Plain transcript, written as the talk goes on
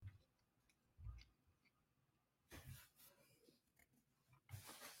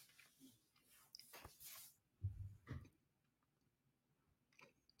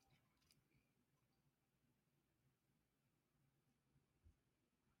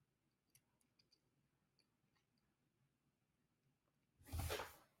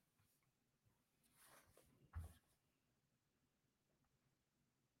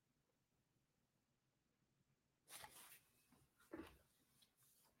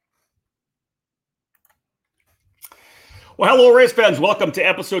Well, hello, race fans. Welcome to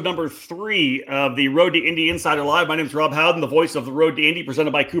episode number 3 of the Road to Indy Insider Live. My name is Rob Howden, the voice of the Road to Indy,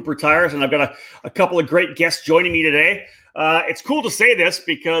 presented by Cooper Tires, and I've got a couple of great guests joining me today. It's cool to say this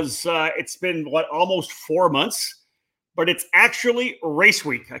because it's been, almost 4 months, but it's actually race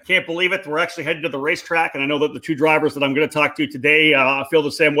week. I can't believe it. We're actually headed to the racetrack, and I know that the two drivers that I'm going to talk to today feel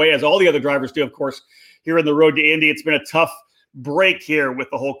the same way as all the other drivers do, of course, here in the Road to Indy. It's been a tough break here with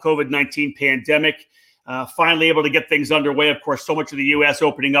the whole COVID-19 pandemic. Finally able to get things underway. Of course, so much of the U.S.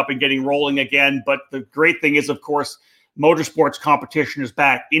 opening up and getting rolling again. But the great thing is, of course, motorsports competition is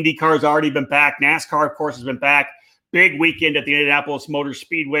back. IndyCar's already been back. NASCAR, of course, has been back. Big weekend at the Indianapolis Motor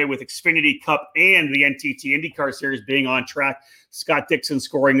Speedway with Xfinity Cup and the NTT IndyCar Series being on track. Scott Dixon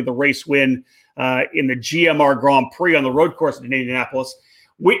scoring the race win in the GMR Grand Prix on the road course in Indianapolis.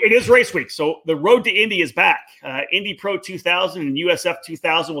 It is race week, so the Road to Indy is back. Indy Pro 2000 and USF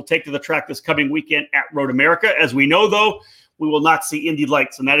 2000 will take to the track this coming weekend at Road America. As we know, though, we will not see Indy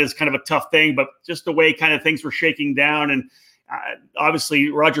Lights, and that is kind of a tough thing, but just the way kind of things were shaking down. And obviously,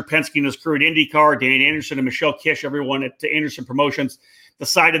 Roger Penske and his crew at IndyCar, Dan Anderson and Michelle Kish, everyone at Anderson Promotions,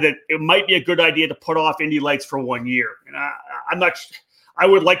 decided that it might be a good idea to put off Indy Lights for 1 year. And I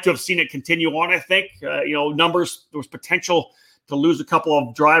would like to have seen it continue on, I think. Numbers, there was potential to lose a couple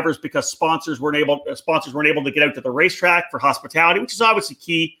of drivers because sponsors weren't able to get out to the racetrack for hospitality, which is obviously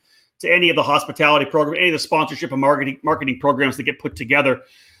key to any of the hospitality program, any of the sponsorship and marketing programs that get put together.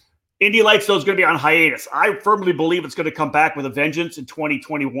 Indy Lights, though, is going to be on hiatus. I firmly believe it's going to come back with a vengeance in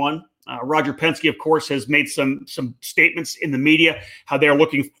 2021. Roger Penske, of course, has made some statements in the media how they're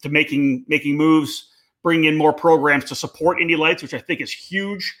looking to making moves, bringing in more programs to support Indy Lights, which I think is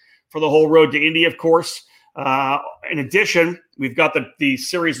huge for the whole Road to Indy, of course. In addition, we've got the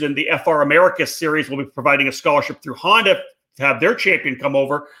series in the FR America series. We'll be providing a scholarship through Honda to have their champion come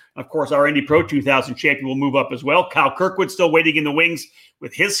over. Of course, our Indy Pro 2000 champion will move up as well. Kyle Kirkwood still waiting in the wings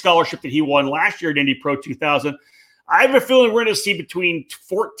with his scholarship that he won last year at Indy Pro 2000. I have a feeling we're going to see between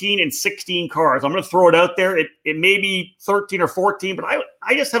 14 and 16 cars. I'm going to throw it out there. It may be 13 or 14, but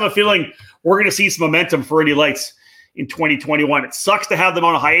I just have a feeling we're going to see some momentum for Indy Lights in 2021. It sucks to have them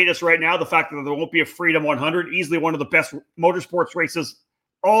on a hiatus right now. The fact that there won't be a Freedom 100, easily one of the best motorsports races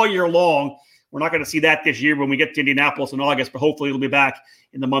all year long. We're not going to see that this year when we get to Indianapolis in August, but hopefully it'll be back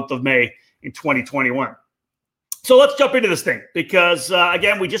in the month of May in 2021. So let's jump into this thing because,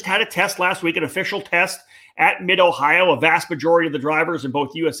 again, we just had a test last week, an official test at Mid-Ohio. A vast majority of the drivers in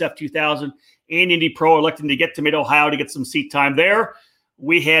both USF 2000 and Indy Pro electing to get to Mid-Ohio to get some seat time there.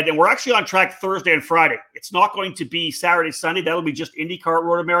 And we're actually on track Thursday and Friday. It's not going to be Saturday, Sunday. That'll be just IndyCar at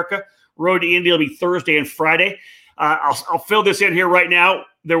Road America. Road to Indy will be Thursday and Friday. I'll fill this in here right now.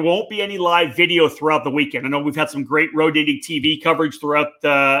 There won't be any live video throughout the weekend. I know we've had some great Road to Indy TV coverage throughout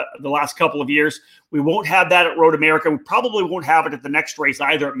the last couple of years. We won't have that at Road America. We probably won't have it at the next race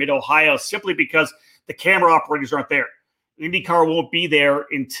either at Mid-Ohio, simply because the camera operators aren't there. IndyCar won't be there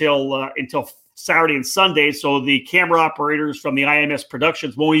until Saturday and Sunday, so the camera operators from the IMS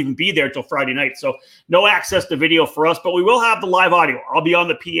Productions won't even be there till Friday night. So no access to video for us, but we will have the live audio. I'll be on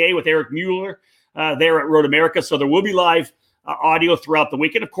the PA with Eric Mueller there at Road America, so there will be live audio throughout the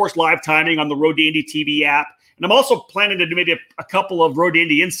weekend. Of course, live timing on the Road to Indy TV app. And I'm also planning to do maybe a couple of Road to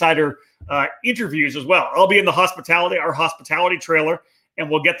Indy Insider interviews as well. I'll be in our hospitality trailer, and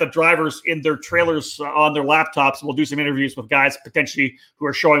we'll get the drivers in their trailers on their laptops. And we'll do some interviews with guys potentially who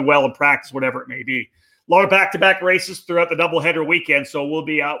are showing well in practice, whatever it may be. A lot of back-to-back races throughout the doubleheader weekend. So we'll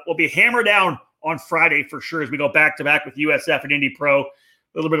be hammered down on Friday for sure as we go back-to-back with USF and Indy Pro. A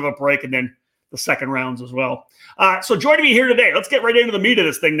little bit of a break and then the second rounds as well. So joining me here today, let's get right into the meat of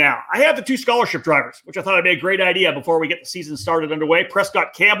this thing now. I have the two scholarship drivers, which I thought would be a great idea before we get the season started underway.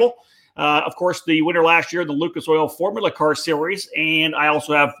 Prescott Campbell, of course, the winner last year in the Lucas Oil Formula Car Series. And I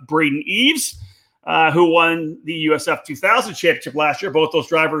also have Braden Eves, who won the USF 2000 championship last year. Both those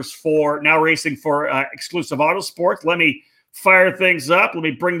drivers now racing for Exclusive Autosport. Let me fire things up. Let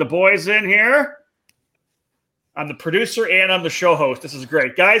me bring the boys in here. I'm the producer and I'm the show host. This is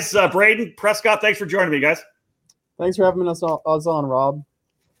great. Guys, Braden, Prescott, thanks for joining me, guys. Thanks for having us on, Rob.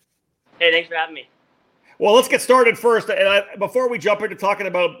 Hey, thanks for having me. Well, let's get started first. And before we jump into talking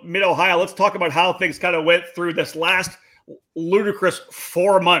about Mid-Ohio, let's talk about how things kind of went through this last ludicrous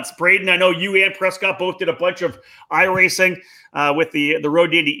 4 months. Braden, I know you and Prescott both did a bunch of iRacing with the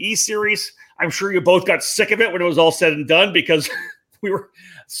Road to Indy E-Series. I'm sure you both got sick of it when it was all said and done because we were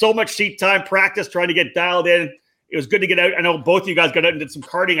so much seat time practice trying to get dialed in. It was good to get out. I know both of you guys got out and did some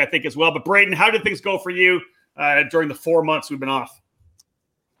karting, I think, as well. But Braden, how did things go for you during the 4 months we've been off?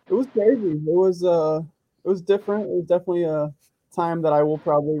 It was crazy. It was different. It was definitely a time that I will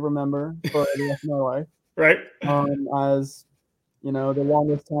probably remember for the rest of my life. Right. As you know, the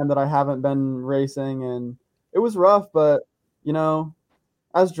longest time that I haven't been racing, and it was rough. But you know,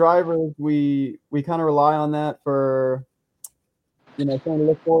 as drivers, we kind of rely on that for something to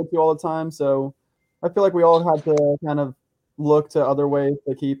look forward to all the time. So I feel like we all had to kind of look to other ways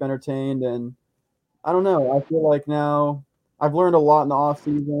to keep entertained. And I don't know. I feel like now I've learned a lot in the off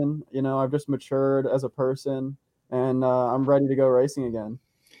season. I've just matured as a person, and I'm ready to go racing again.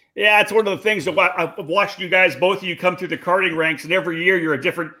 Yeah, it's one of the things that I've watched you guys, both of you, come through the karting ranks, and every year you're a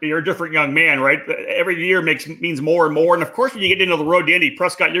different young man, right? Every year means more and more. And of course, when you get into the road to Indy,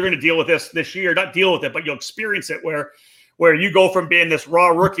 Prescott, you're going to deal with this year, not deal with it, but you'll experience it where you go from being this raw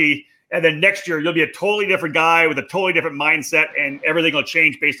rookie, and then next year you'll be a totally different guy with a totally different mindset, and everything will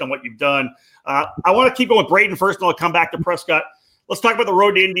change based on what you've done. I want to keep going with Braden first, and I'll come back to Prescott. Let's talk about the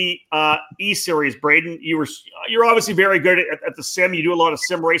Road to Indy E-Series, Braden. You're obviously very good at the sim. You do a lot of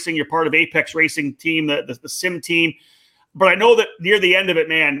sim racing. You're part of Apex Racing team, the sim team. But I know that near the end of it,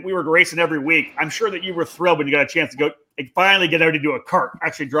 man, we were racing every week. I'm sure that you were thrilled when you got a chance to go and finally get out to do a kart,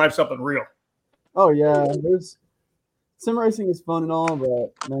 actually drive something real. Oh, yeah. Sim racing is fun and all,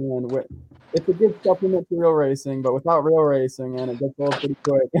 but, man, it's a good supplement to real racing, but without real racing, man, it gets old pretty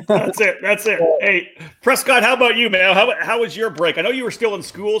quick. That's it. Hey, Prescott, how about you, man? How was your break? I know you were still in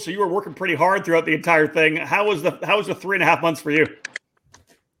school, so you were working pretty hard throughout the entire thing. How was the 3.5 months for you?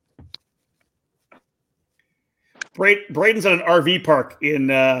 Braden's at an RV park in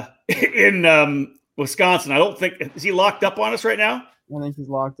Wisconsin. I don't think, is he locked up on us right now? I think he's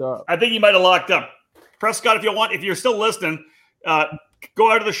locked up. I think he might have locked up. Prescott, if you're still listening,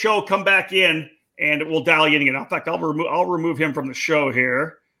 go out of the show, come back in, and we'll dial you in again. In fact, I'll remove him from the show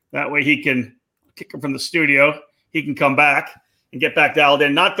here. That way he can kick him from the studio. He can come back and get back dialed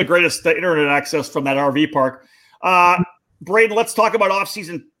in. Not the greatest internet access from that RV park. Braden, let's talk about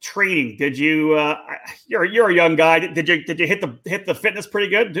off-season training. Did you? You're a young guy. Did you hit the fitness pretty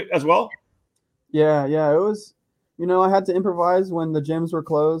good as well? Yeah. It was. I had to improvise when the gyms were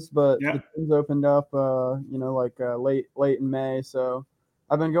closed, but the gyms opened up, late in May. So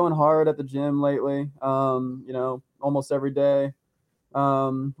I've been going hard at the gym lately, almost every day,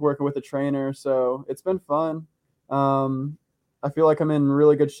 working with a trainer. So it's been fun. I feel like I'm in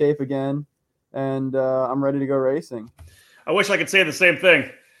really good shape again, and I'm ready to go racing. I wish I could say the same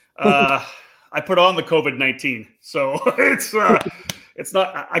thing. I put on the COVID-19, so it's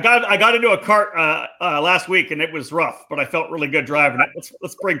not. I got into a kart last week, and it was rough, but I felt really good driving it.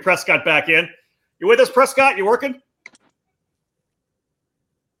 Let's bring Prescott back in. You with us, Prescott? You working?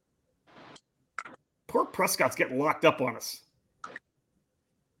 Poor Prescott's getting locked up on us.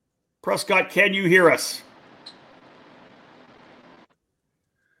 Prescott, can you hear us?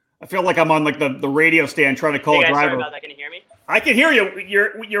 I feel like I'm on like the radio stand trying to call a driver. Sorry about that. Can you hear me? I can hear you.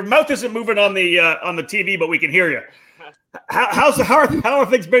 Your mouth isn't moving on the TV, but we can hear you. How are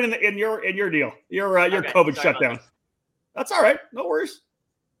things been in your deal? Your COVID shutdown. That's all right. No worries.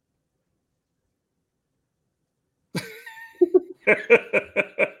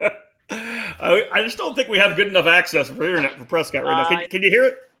 I just don't think we have good enough access for internet for Prescott right now. Can you hear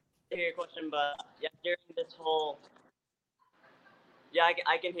it? I hear your question, but during this whole.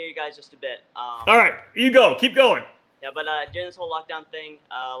 I can hear you guys just a bit. All right, you go. Keep going. Yeah, but during this whole lockdown thing,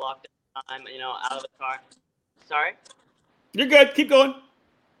 lockdown time, out of the car. Sorry? You're good. Keep going.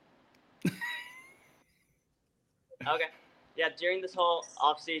 Okay. Yeah, during this whole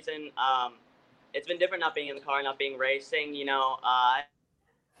off season, it's been different not being in the car, not being racing. I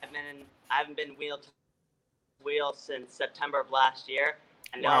haven't been wheel to wheel since September of last year.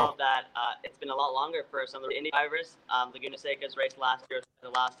 And now that it's been a lot longer for some of the Indy drivers. Laguna Seca's race last year was the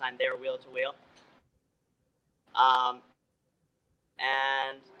last time they were wheel to wheel. And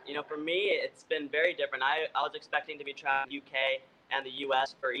for me, it's been very different. I was expecting to be traveling UK and the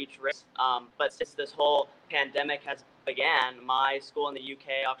US for each race. But since this whole pandemic has began, my school in the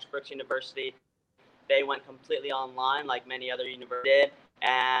UK, Oxford University, they went completely online like many other universities did.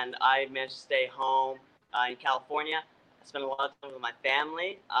 And I managed to stay home in California. I spent a lot of time with my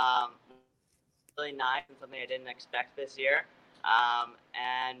family. Really nice and something I didn't expect this year.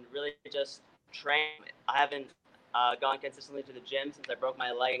 And really just train. I haven't gone consistently to the gym since I broke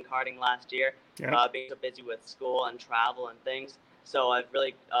my leg in karting last year, being so busy with school and travel and things. So I've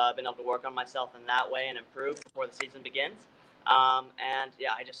really been able to work on myself in that way and improve before the season begins.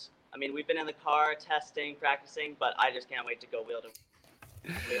 We've been in the car testing, practicing, but I just can't wait to go wheel to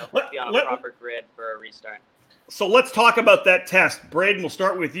wheel, be on a proper grid for a restart. So let's talk about that test. Braden, we'll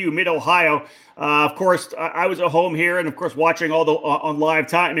start with you, Mid-Ohio. Of course, I was at home here and, of course, watching all the on live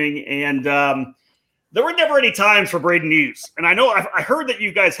timing. And there were never any times for Braden Eves. And I know I heard that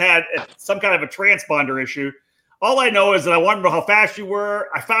you guys had some kind of a transponder issue. All I know is that I wanted to know how fast you were.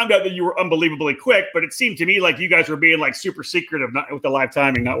 I found out that you were unbelievably quick, but it seemed to me like you guys were being like super secretive with the live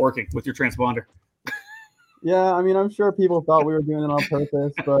timing not working with your transponder. Yeah, I mean, I'm sure people thought we were doing it on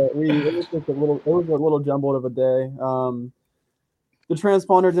purpose, but it was just a little jumbled of a day. The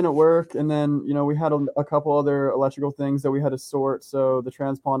transponder didn't work, and then we had a couple other electrical things that we had to sort, so the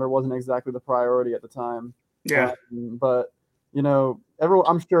transponder wasn't exactly the priority at the time. Yeah. But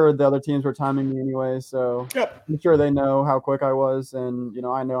I'm sure the other teams were timing me anyway, so Yep. I'm sure they know how quick I was, and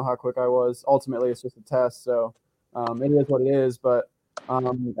I know how quick I was. Ultimately, it's just a test, so it is what it is. But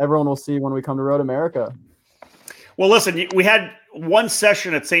everyone will see when we come to Road America. Well, listen, we had one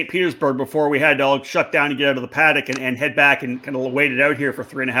session at St. Petersburg before we had to all shut down and get out of the paddock and head back and kind of wait it out here for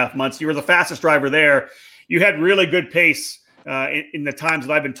 3.5 months. You were the fastest driver there. You had really good pace in the times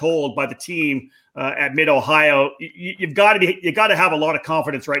that I've been told by the team at Mid-Ohio. You've got to have a lot of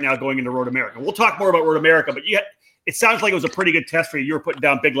confidence right now going into Road America. We'll talk more about Road America, but it sounds like it was a pretty good test for you. You were putting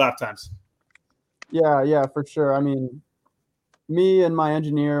down big lap times. Yeah, for sure. I mean, me and my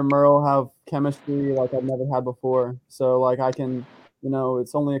engineer Merle have chemistry like I've never had before. So like I can,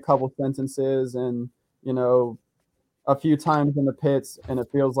 it's only a couple sentences and a few times in the pits, and it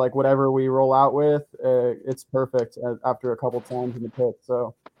feels like whatever we roll out with, it's perfect after a couple times in the pits.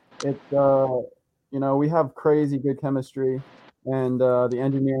 So it's we have crazy good chemistry, and the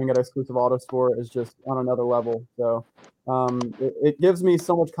engineering at Exclusive Autosport is just on another level. So it gives me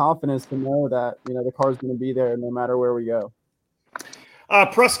so much confidence to know that the car is going to be there no matter where we go.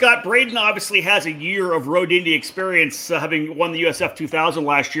 Prescott, Braden obviously has a year of Road Indy experience, having won the USF 2000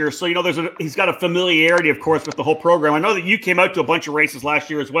 last year. So, he's got a familiarity, of course, with the whole program. I know that you came out to a bunch of races last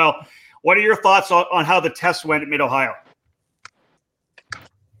year as well. What are your thoughts on how the test went at Mid-Ohio?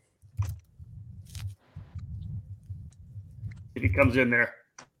 If he comes in there.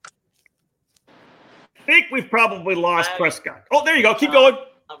 I think we've probably lost Prescott. Oh, there you go. Keep going.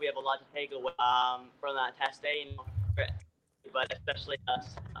 We have a lot to take away from that test day. But especially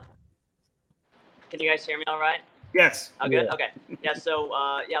us. Can you guys hear me all right? Yes. Oh, good? Okay. Yeah, so,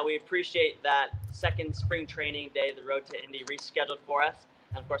 we appreciate that second spring training day, the Road to Indy rescheduled for us,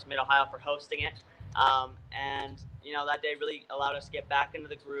 and, of course, Mid-Ohio for hosting it. That day really allowed us to get back into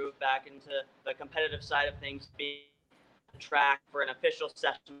the groove, back into the competitive side of things, being on track for an official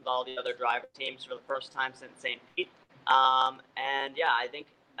session with all the other driver teams for the first time since St. Pete. I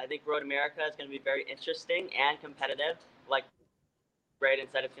think Road America is going to be very interesting and competitive. Like Braden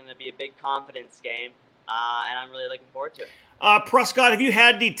said, it's going to be a big confidence game, and I'm really looking forward to it. Prescott, have you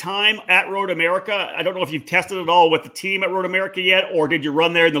had the time at Road America? I don't know if you've tested it all with the team at Road America yet, or did you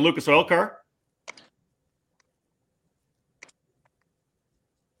run there in the Lucas Oil car?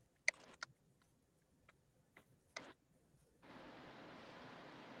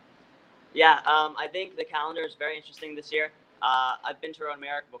 Yeah, I think the calendar is very interesting this year. I've been to Road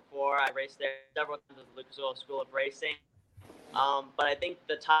America before. I raced there several times at the Lucas Oil School of Racing. But I think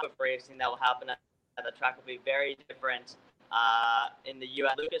the type of racing that will happen at the track will be very different. In the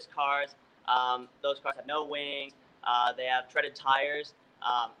U.S. Lucas cars, those cars have no wings. They have treaded tires,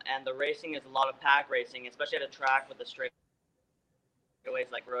 and the racing is a lot of pack racing, especially at a track with the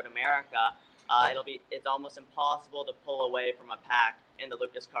straightaways like Road America. It's almost impossible to pull away from a pack in the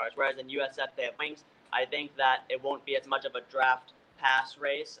Lucas cars. Whereas in USF they have wings. I think that it won't be as much of a draft pass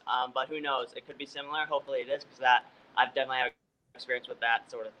race, but who knows? It could be similar. Hopefully it is, because I've definitely had experience with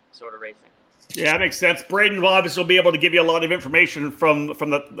that sort of racing. Yeah, that makes sense. Braden will obviously be able to give you a lot of information from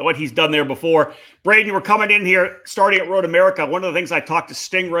what he's done there before. Braden, we're coming in here starting at Road America. One of the things I talked to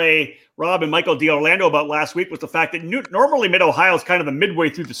Stingray, Rob, and Michael D'Orlando about last week was the fact that normally Mid-Ohio is kind of the midway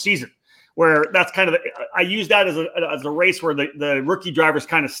through the season, where that's kind of I use that as a race where the rookie drivers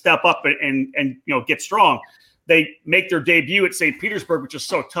kind of step up and get strong. They make their debut at St. Petersburg, which is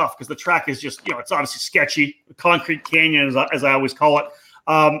so tough because the track is just, it's obviously sketchy, concrete canyon, as I always call it.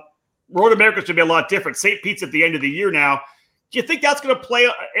 Road America is going to be a lot different. St. Pete's at the end of the year now. Do you think that's going to play?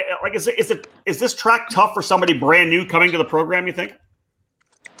 Like, is this track tough for somebody brand new coming to the program, you think?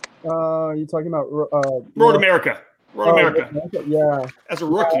 You talking about Road America? Road America. Yeah. As a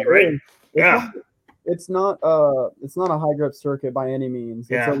rookie, right? It's not a high grip circuit by any means.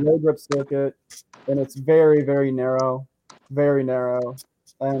 It's a low grip circuit, and it's very, very narrow,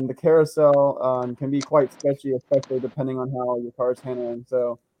 and the carousel can be quite sketchy, especially depending on how your car's handling.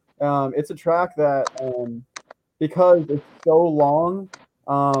 So it's a track that because it's so long,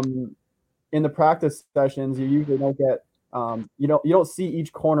 in the practice sessions you usually don't get you don't see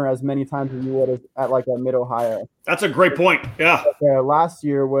each corner as many times as you would at like a Mid-Ohio. That's a great point. Yeah. Last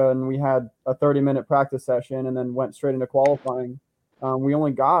year when we had a 30-minute practice session and then went straight into qualifying, we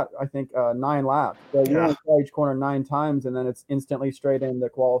only got, I think, 9 laps. So we only saw each corner 9 times, and then it's instantly straight into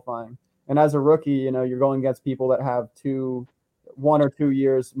qualifying. And as a rookie, you're going against people that have 1 or 2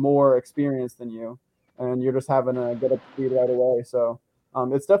 years more experience than you, and you're just having to get up to speed right away. So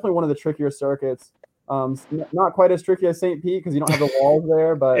it's definitely one of the trickier circuits. Not quite as tricky as St. Pete because you don't have the walls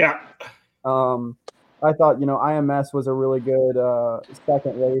there, but I thought, IMS was a really good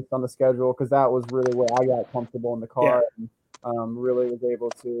second race on the schedule because that was really where I got comfortable in the car and really was able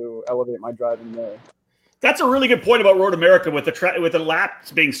to elevate my driving there. That's a really good point about Road America with the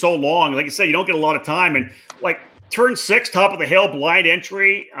laps being so long. Like you said, you don't get a lot of time, and like turn 6, top of the hill, blind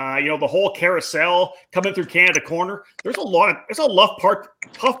entry. The whole carousel coming through Canada Corner. There's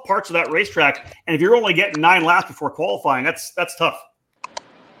tough parts of that racetrack, and if you're only getting 9 laps before qualifying, that's tough.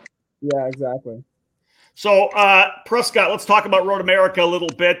 Yeah, exactly. So, Prescott, let's talk about Road America a little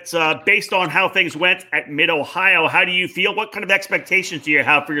bit. Based on how things went at Mid-Ohio, how do you feel? What kind of expectations do you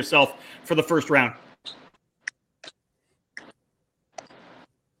have for yourself for the first round?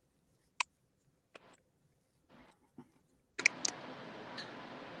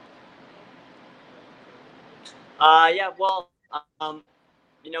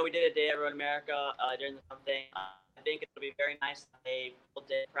 We did a day at Road America during the something. I think it'll be very nice to have a full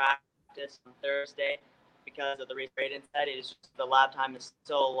day practice on Thursday because of the race Braden said. The lap time is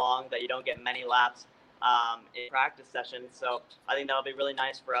so long that you don't get many laps in practice sessions. So I think that'll be really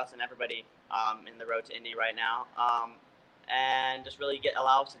nice for us and everybody in the road to Indy right now. And just really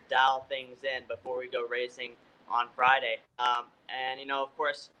allow us to dial things in before we go racing on Friday. Of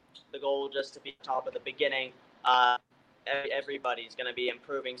course, the goal just to be top of the beginning. Everybody's going to be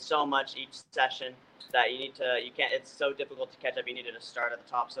improving so much each session that it's so difficult to catch up. You need to start at the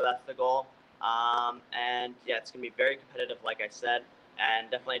top. So that's the goal. It's going to be very competitive, like I said,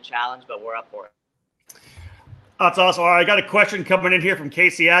 and definitely a challenge, but we're up for it. That's awesome. All right, I got a question coming in here from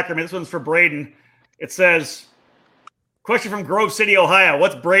Casey Ackerman. This one's for Braden. It says, question from Grove City, Ohio.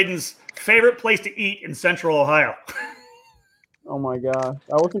 What's Braden's favorite place to eat in Central Ohio? Oh my gosh,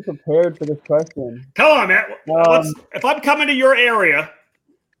 I wasn't prepared for this question. Come on, man. If I'm coming to your area,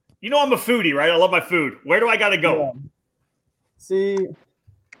 I'm a foodie, right? I love my food. Where do I got to go? Yeah. See,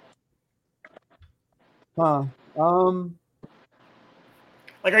 like,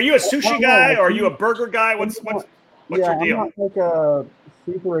 are you a sushi guy or are you a burger guy? What's your deal? I'm not like a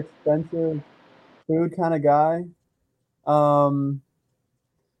super expensive food kind of guy. I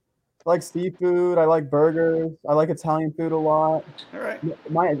like seafood. I like burgers. I like Italian food a lot. All right.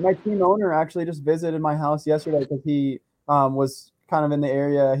 My team owner actually just visited my house yesterday because he was kind of in the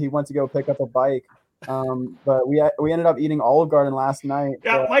area. He went to go pick up a bike. But we ended up eating Olive Garden last night.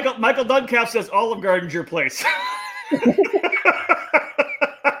 Yeah, Michael Duncalf says Olive Garden's your place.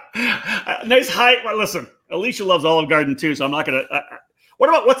 Nice height. Well, listen, Alicia loves Olive Garden too, so I'm not gonna.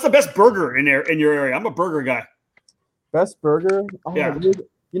 What's the best burger in your area? I'm a burger guy. Best burger? Oh, yeah.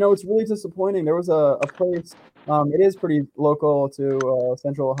 It's really disappointing. There was a place. It is pretty local to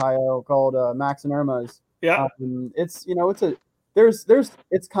Central Ohio called Max and Irma's. Yeah. It's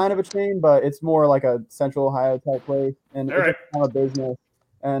it's kind of a chain, but it's more like a Central Ohio type place, and it's kind of a business.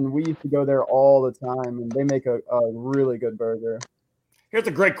 And we used to go there all the time, and they make a really good burger. Here's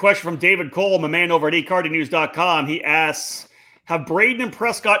a great question from David Cole, my man over at eCartingNews.com. He asks, have Braden and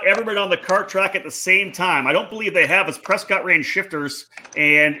Prescott ever been on the kart track at the same time? I don't believe they have, as Prescott ran shifters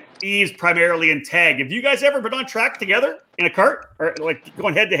and Eves primarily in tag. Have you guys ever been on track together in a kart or like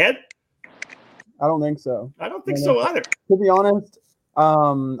going head to head? I don't think so. I don't think so either. To be honest,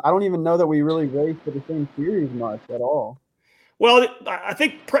 I don't even know that we really raced for the same series much at all. Well, I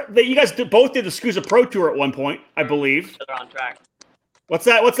think you guys both did the Exclusive Pro Tour at one point, I believe. They're on track. What's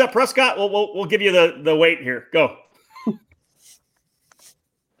that, Prescott? We'll give you the weight here. Go.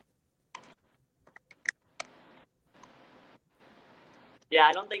 Yeah,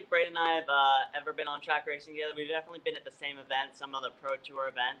 I don't think Braden and I have ever been on track racing together. We've definitely been at the same event, some of the Pro Tour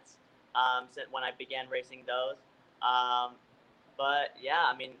events, since when I began racing those. But yeah,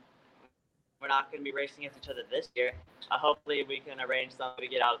 I mean, we're not going to be racing against each other this year. Hopefully we can arrange something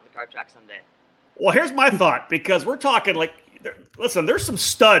to get out of the kart track someday. Well, here's my thought, because we're talking listen, there's some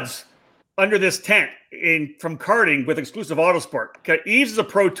studs under this tent from karting with Exclusive Autosport. Eves is a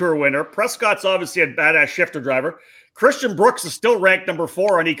Pro Tour winner. Prescott's obviously a badass shifter driver. Christian Brooks is still ranked number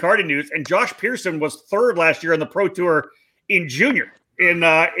 4 on eCarting News, and Josh Pearson was 3rd last year on the Pro Tour in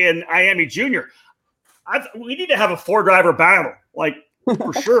IAME Junior. We need to have a 4-driver battle, like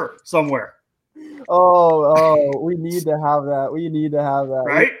for sure, somewhere. We need to have that. We need to have that.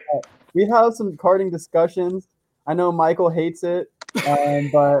 Right? We have some karting discussions. I know Michael hates it,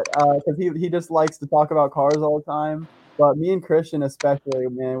 but because he just likes to talk about cars all the time. But me and Christian especially,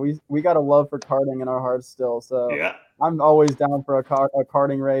 man, we got a love for karting in our hearts still. So Yeah. I'm always down for a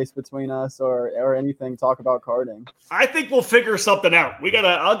karting race between us or anything. Talk about karting. I think we'll figure something out.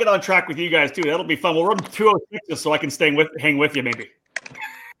 I'll get on track with you guys too. That'll be fun. We'll run 206s so I can hang with you maybe.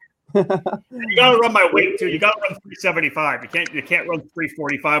 You gotta run my weight too. You gotta run 375. You can't run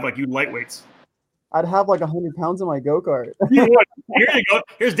 345 like you lightweights. I'd have like 100 pounds in my go-kart. You would. Here you go.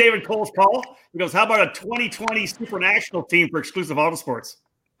 Here's David Cole's call. He goes, how about a 2020 Super National team for Exclusive Autosports?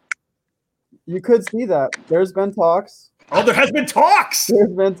 You could see that. There's been talks. Oh, there has been talks.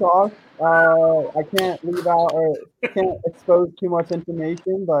 There's been talks. I can't leave out or can't expose too much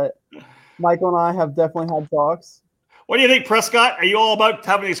information, but Michael and I have definitely had talks. What do you think, Prescott? Are you all about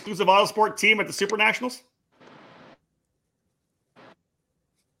having an Exclusive Autosport team at the Super Nationals?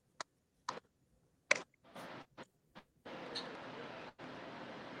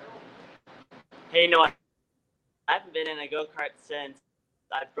 Hey, no, I haven't been in a go-kart since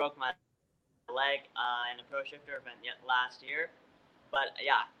I broke my leg in a pro shifter event last year. But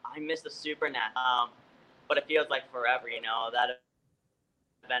yeah, I miss the Super Nat. But it feels like forever, that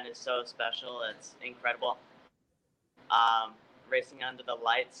event is so special. It's incredible. Racing under the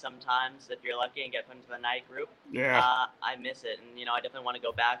lights sometimes, if you're lucky and get put into the night group. Yeah. I miss it. And, I definitely want to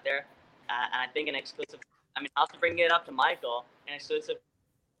go back there. And I think I'll have to bring it up to Michael, an exclusive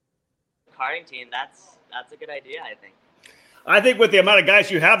karting team. That's a good idea, I think. I think with the amount of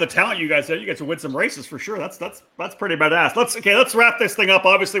guys you have, the talent you guys have, you get to win some races for sure. That's pretty badass. Let's wrap this thing up.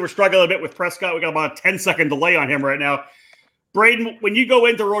 Obviously, we're struggling a bit with Prescott. We got about a 10-second delay on him right now. Braden, when you go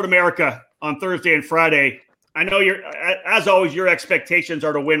into Road America on Thursday and Friday, I know as always, your expectations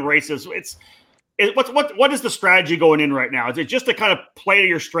are to win races. What is the strategy going in right now? Is it just to kind of play to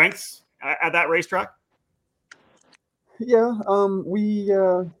your strengths at that racetrack? Yeah,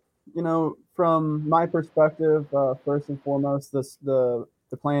 from my perspective, first and foremost, the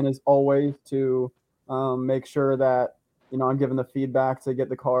plan is always to make sure that I'm giving the feedback to get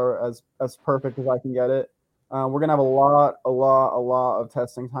the car as perfect as I can get it. We're gonna have a lot of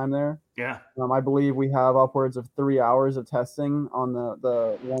testing time there. Yeah. I believe we have upwards of 3 hours of testing on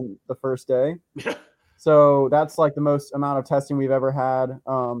the first day. So that's like the most amount of testing we've ever had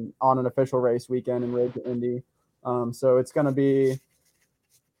on an official race weekend in Road to Indy. So it's going to be,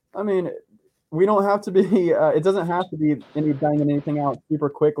 we don't have to be, it doesn't have to be banging anything out super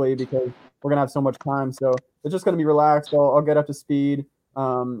quickly because we're going to have so much time. So it's just going to be relaxed. I'll get up to speed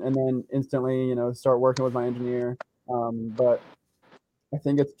and then instantly, start working with my engineer. But I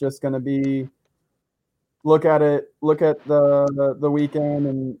think it's just going to be look at the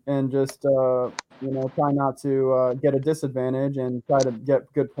weekend and just, try not to get a disadvantage and try to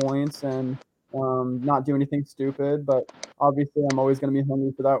get good points and not do anything stupid. But obviously, I'm always going to be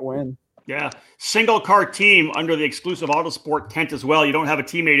hungry for that win. Yeah. Single car team under the Exclusive Autosport tent as well. You don't have a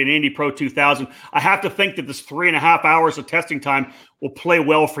teammate in Indy Pro 2000. I have to think that this 3.5 hours of testing time will play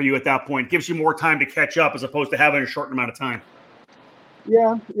well for you at that point. It gives you more time to catch up as opposed to having a short amount of time.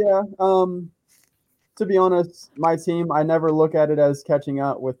 Yeah. To be honest, my team, I never look at it as catching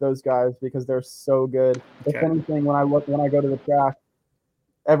up with those guys because they're so good. Okay. If anything, when I go to the track,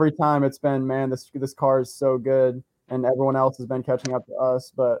 every time it's been, man, this car is so good, and everyone else has been catching up to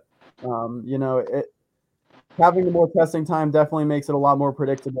us. But having the more testing time definitely makes it a lot more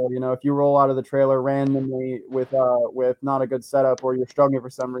predictable. If you roll out of the trailer randomly with not a good setup or you're struggling for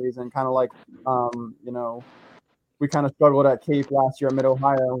some reason, kind of like we kind of struggled at Cape last year at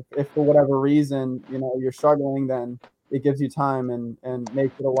Mid-Ohio. If for whatever reason, you're struggling, then it gives you time and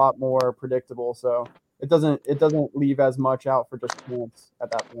makes it a lot more predictable. So it doesn't leave as much out for just chance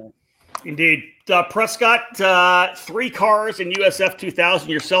at that point. Indeed. Prescott, 3 cars in USF 2000.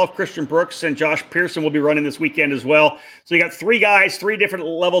 Yourself, Christian Brooks, and Josh Pearson will be running this weekend as well. So you got 3 guys, 3 different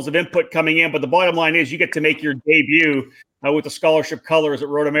levels of input coming in. But the bottom line is you get to make your debut with the scholarship colors at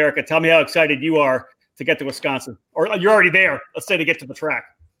Road America. Tell me how excited you are to get to Wisconsin. Or you're already there, let's say, to get to the track.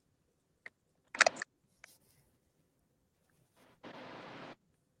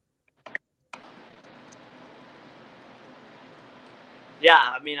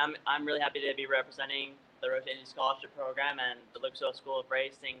 Yeah, I'm really happy to be representing the Road to Indy Scholarship Program and the Luxor School of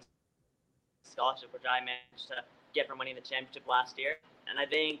Racing Scholarship, which I managed to get from winning the championship last year. And I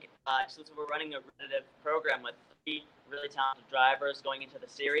think Exclusive, we're running a repetitive program with 3 really talented drivers going into the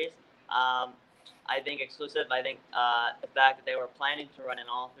series. I think Exclusive, the fact that they were planning to run in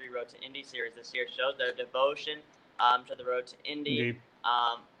all 3 Road to Indy series this year shows their devotion to the Road to Indy.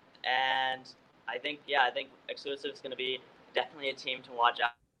 And I think Exclusive is going to be definitely a team to watch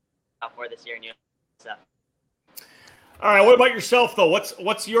out for this year in USF. All right. What about yourself, though?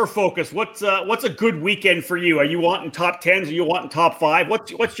 What's your focus? What's a good weekend for you? Are you wanting top 10s? Are you wanting top 5?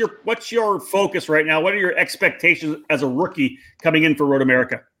 What's your focus right now? What are your expectations as a rookie coming in for Road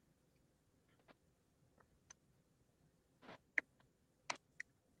America?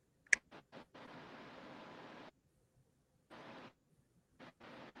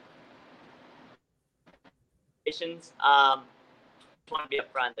 Want to be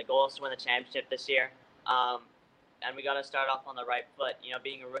up front. The goal is to win the championship this year. And we got to start off on the right foot.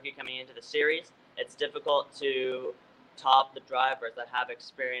 Being a rookie coming into the series, it's difficult to top the drivers that have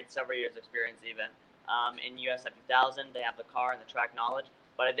experience, several years experience even. In USF 2000, they have the car and the track knowledge.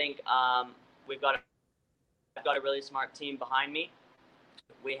 But I think I've got a really smart team behind me.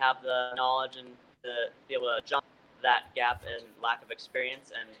 We have the knowledge and to be able to jump that gap and lack of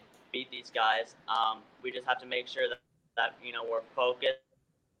experience and beat these guys. We just have to make sure that we're focused.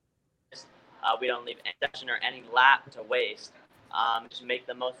 We don't leave any session or any lap to waste. Just make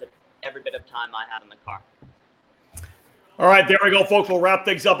the most of every bit of time I have in the car. All right, there we go, folks. We'll wrap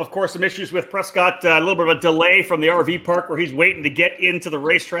things up. Of course, some issues with Prescott. A little bit of a delay from the RV park where he's waiting to get into the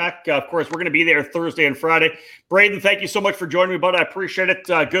racetrack. Of course, we're going to be there Thursday and Friday. Braden, thank you so much for joining me, bud. I appreciate it.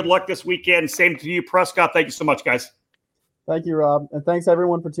 Good luck this weekend. Same to you, Prescott. Thank you so much, guys. Thank you, Rob. And thanks,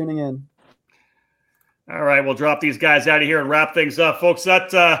 everyone, for tuning in. All right, we'll drop these guys out of here and wrap things up. Folks,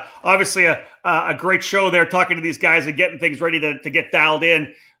 that's obviously a great show there, talking to these guys and getting things ready to get dialed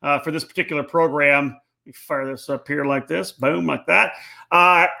in for this particular program. Let me fire this up here like this. Boom, like that.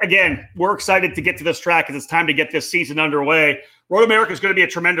 Again, we're excited to get to this track because it's time to get this season underway. Road America is going to be a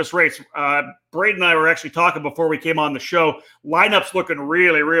tremendous race. Braden and I were actually talking before we came on the show. Lineup's looking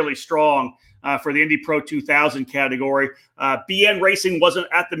really, really strong for the Indy Pro 2000 category. BN Racing wasn't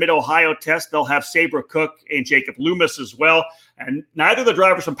at the Mid-Ohio test. They'll have Sabra Cook and Jacob Loomis as well. And neither of the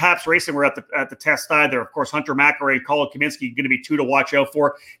drivers from Paps Racing were at the test either. Of course, Hunter McElroy and Colin Kaminsky going to be two to watch out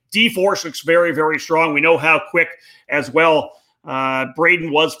for. D-Force looks very, very strong. We know how quick as well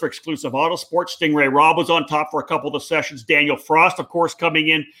Braden was for Exclusive Autosport. Stingray Robb was on top for a couple of the sessions. Daniel Frost, of course, coming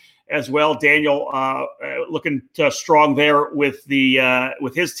in as well. Daniel looking strong there with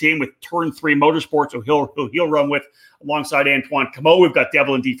his team with Turn 3 Motorsports, who he'll run with alongside Antoine Camo. We've got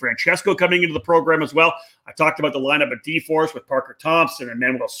Devlin DiFrancesco coming into the program as well. I talked about the lineup at D-Force with Parker Thompson and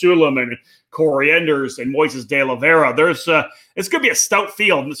Manuel Sulam and Corey Enders and Moises de la Vera. It's going to be a stout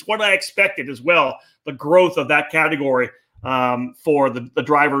field, and it's what I expected as well, the growth of that category for the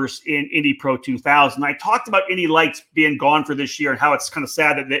drivers in Indy Pro 2000. I talked about Indy Lights being gone for this year and how it's kind of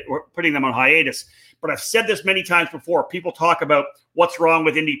sad that we're putting them on hiatus. But I've said this many times before. People talk about what's wrong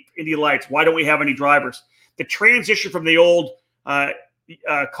with Indy Lights. Why don't we have any drivers? The transition from the old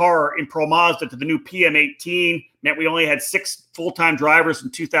car in Pro Mazda to the new PM18 meant we only had 6 full-time drivers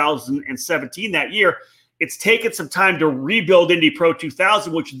in 2017 that year. It's taken some time to rebuild Indy Pro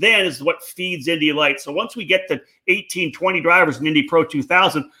 2000, which then is what feeds Indy Lights. So once we get to 18, 20 drivers in Indy Pro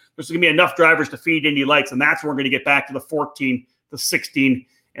 2000, there's going to be enough drivers to feed Indy Lights, and that's when we're going to get back to the 14, the 16,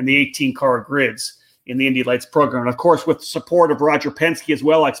 and the 18-car grids in the Indy Lights program. And, of course, with the support of Roger Penske as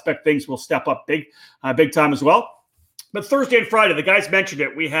well, I expect things will step up big time as well. But Thursday and Friday, the guys mentioned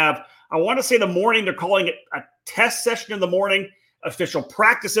it. We have, I want to say the morning, they're calling it a test session in the morning, official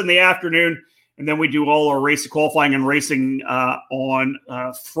practice in the afternoon, and then we do all our race qualifying and racing on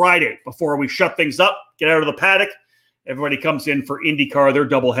Friday before we shut things up, get out of the paddock. Everybody comes in for IndyCar, their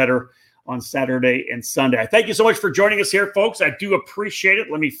doubleheader on Saturday and Sunday. I thank you so much for joining us here, folks. I do appreciate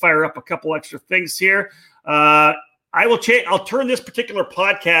it. Let me fire up a couple extra things here. I'll turn this particular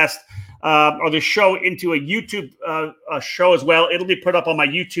podcast or the show into a YouTube show as well. It'll be put up on my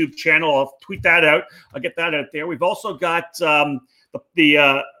YouTube channel. I'll tweet that out. I'll get that out there. We've also got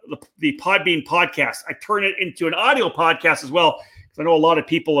the Podbean podcast. I turn it into an audio podcast as well, because I know a lot of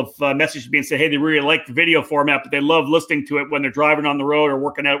people have messaged me and said, hey, they really like the video format, but they love listening to it when they're driving on the road or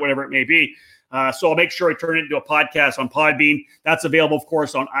working out, whatever it may be. So I'll make sure I turn it into a podcast on Podbean. That's available, of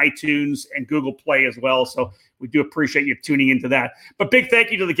course, on iTunes and Google Play as well. So we do appreciate you tuning into that. But big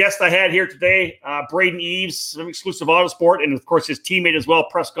thank you to the guest I had here today, Braden Eves of Exclusive Autosport, and, of course, his teammate as well,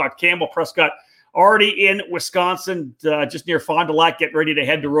 Prescott Campbell. Prescott already in Wisconsin, just near Fond du Lac, getting ready to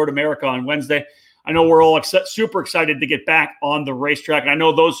head to Road America on Wednesday. I know we're all super excited to get back on the racetrack. And I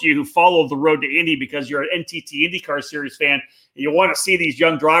know those of you who follow the Road to Indy because you're an NTT IndyCar Series fan, and you want to see these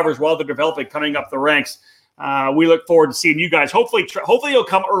young drivers while they're developing coming up the ranks. We look forward to seeing you guys. Hopefully you'll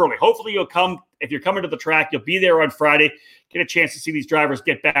come early. Hopefully you'll come. If you're coming to the track, you'll be there on Friday. Get a chance to see these drivers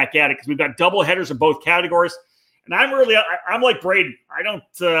get back at it, because we've got double headers in both categories. And I'm like Braden.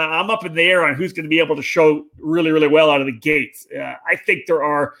 I'm up in the air on who's going to be able to show really, really well out of the gate. I think there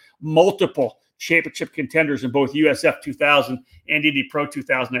are multiple championship contenders in both USF 2000 and Indy Pro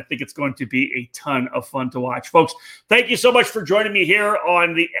 2000. I think it's going to be a ton of fun to watch. Folks, thank you so much for joining me here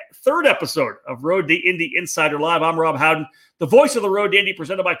on the third episode of Road to Indy Insider Live. I'm Rob Howden, the voice of the Road to Indy,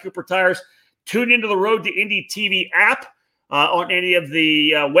 presented by Cooper Tires. Tune into the Road to Indy TV app on any of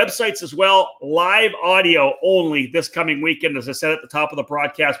the websites as well. Live audio only this coming weekend. As I said at the top of the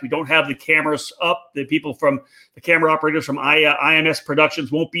broadcast, we don't have the cameras up. The people from the camera operators from IMS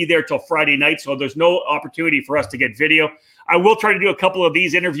Productions won't be there till Friday night, so there's no opportunity for us to get video. I will try to do a couple of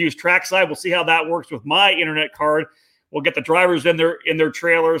these interviews trackside. We'll see how that works with my internet card. We'll get the drivers in their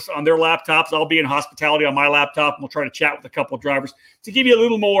trailers on their laptops. I'll be in hospitality on my laptop, and we'll try to chat with a couple of drivers to give you a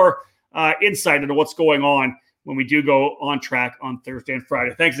little more insight into what's going on when we do go on track on Thursday and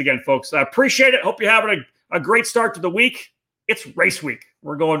Friday. Thanks again, folks. I appreciate it. Hope you're having a great start to the week. It's race week.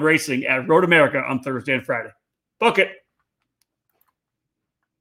 We're going racing at Road America on Thursday and Friday. Book it.